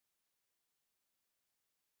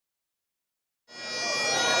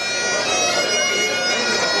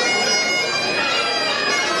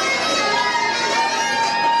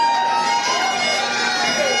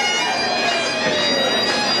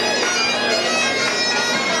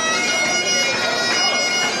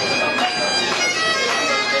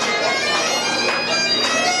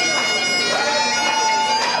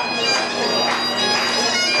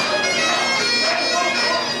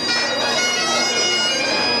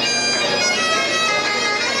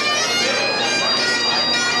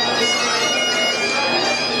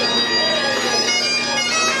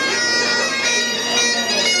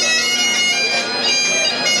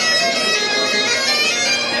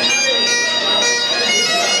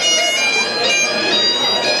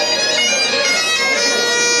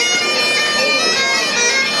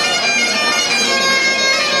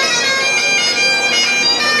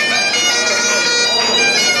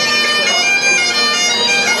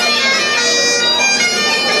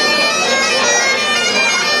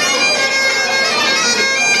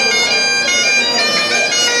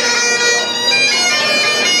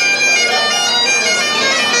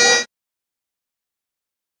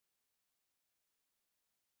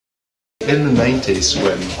In the 90s,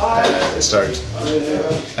 when it started,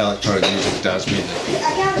 electronic music, dance music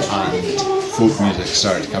and folk music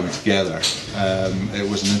started coming together, it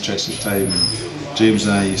was an interesting time. James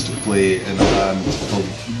and I used to play in a band called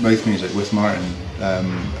Mouth Music with Martin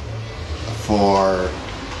for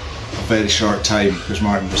a very short time, because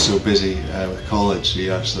Martin was so busy with college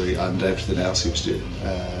and everything else he was doing.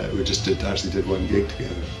 We just did one gig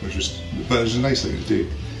together, but it was a nice thing to do.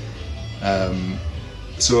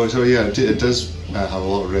 So yeah, it does have a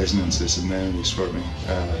lot of resonances and memories for me.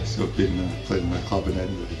 So I've been playing in a club in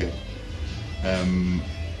Edinburgh again,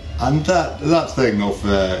 and that thing of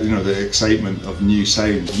the excitement of new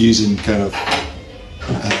sound, using kind of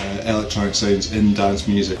electronic sounds in dance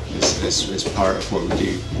music is part of what we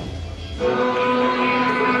do.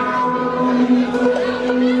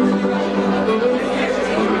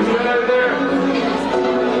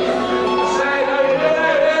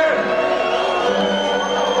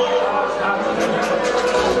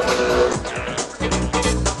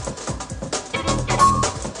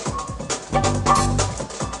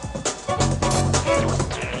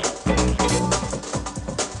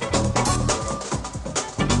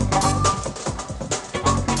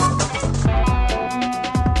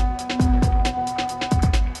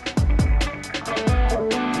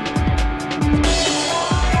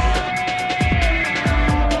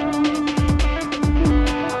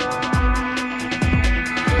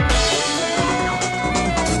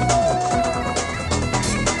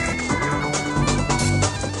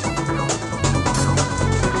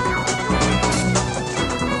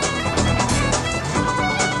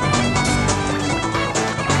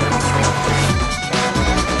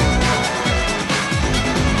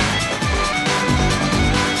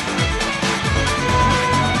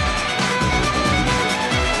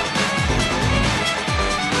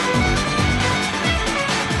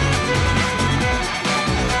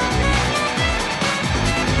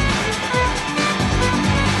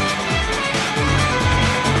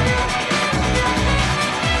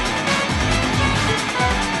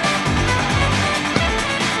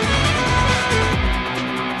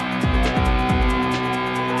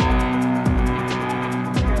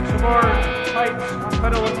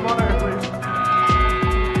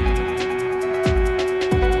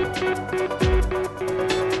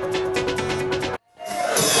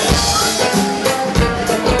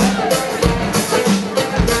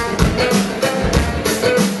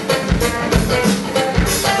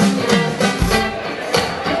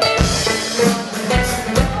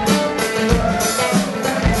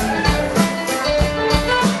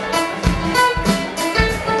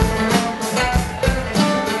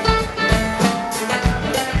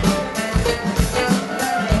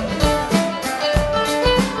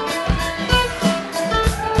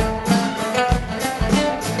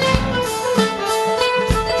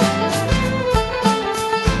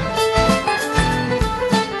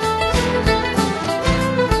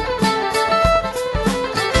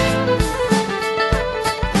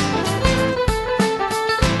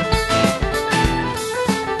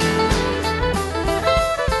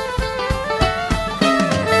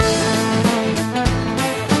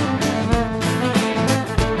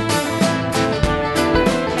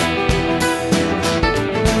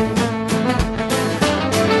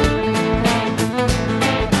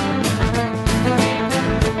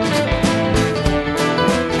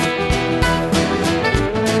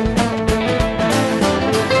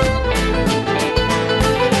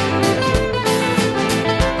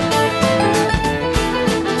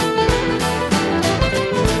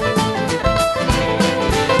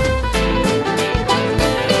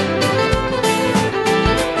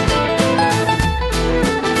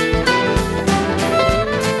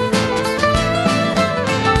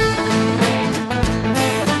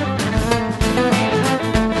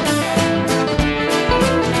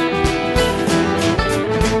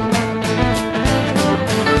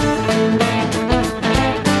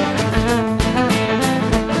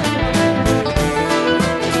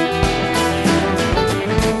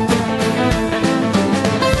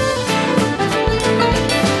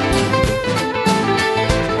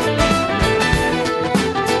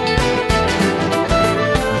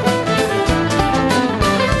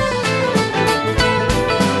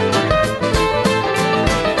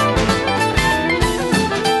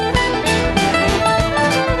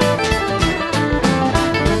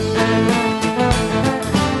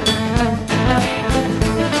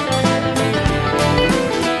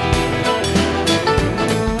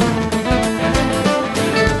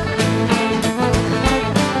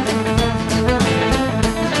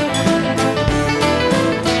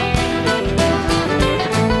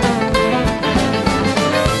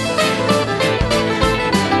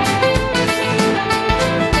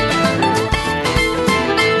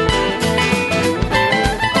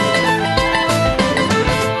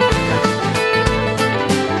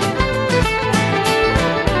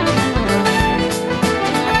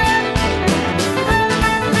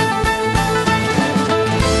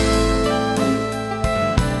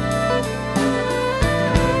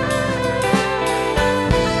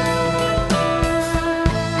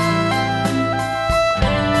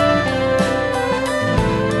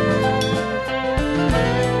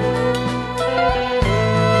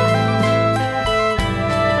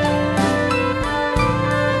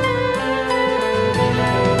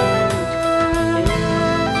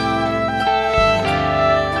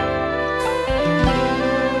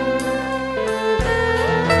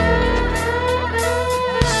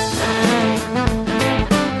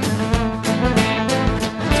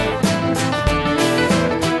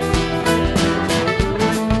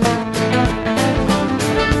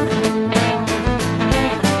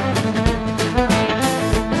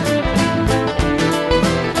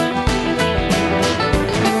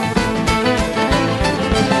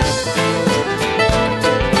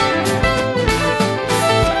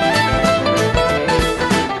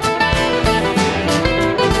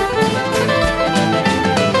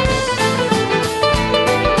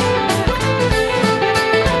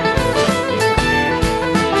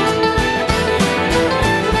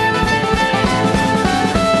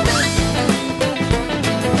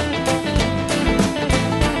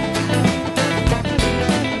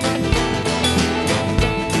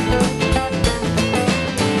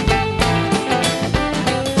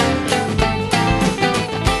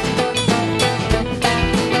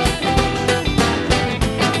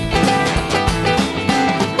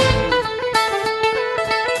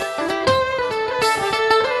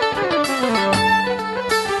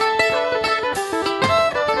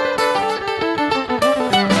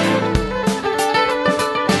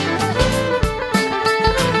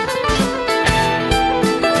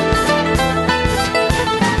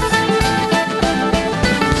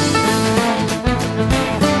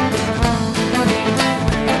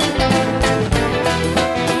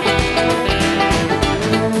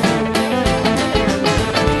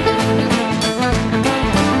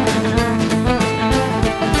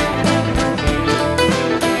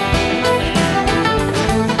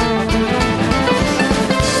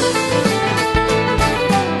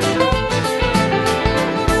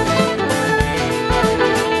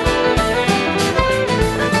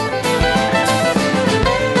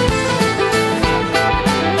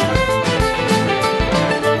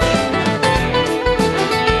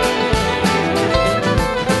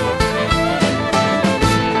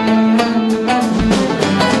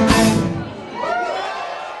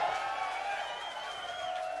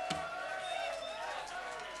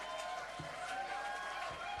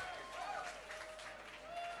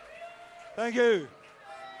 Thank you.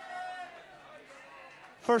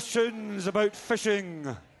 First tune's about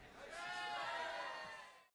fishing.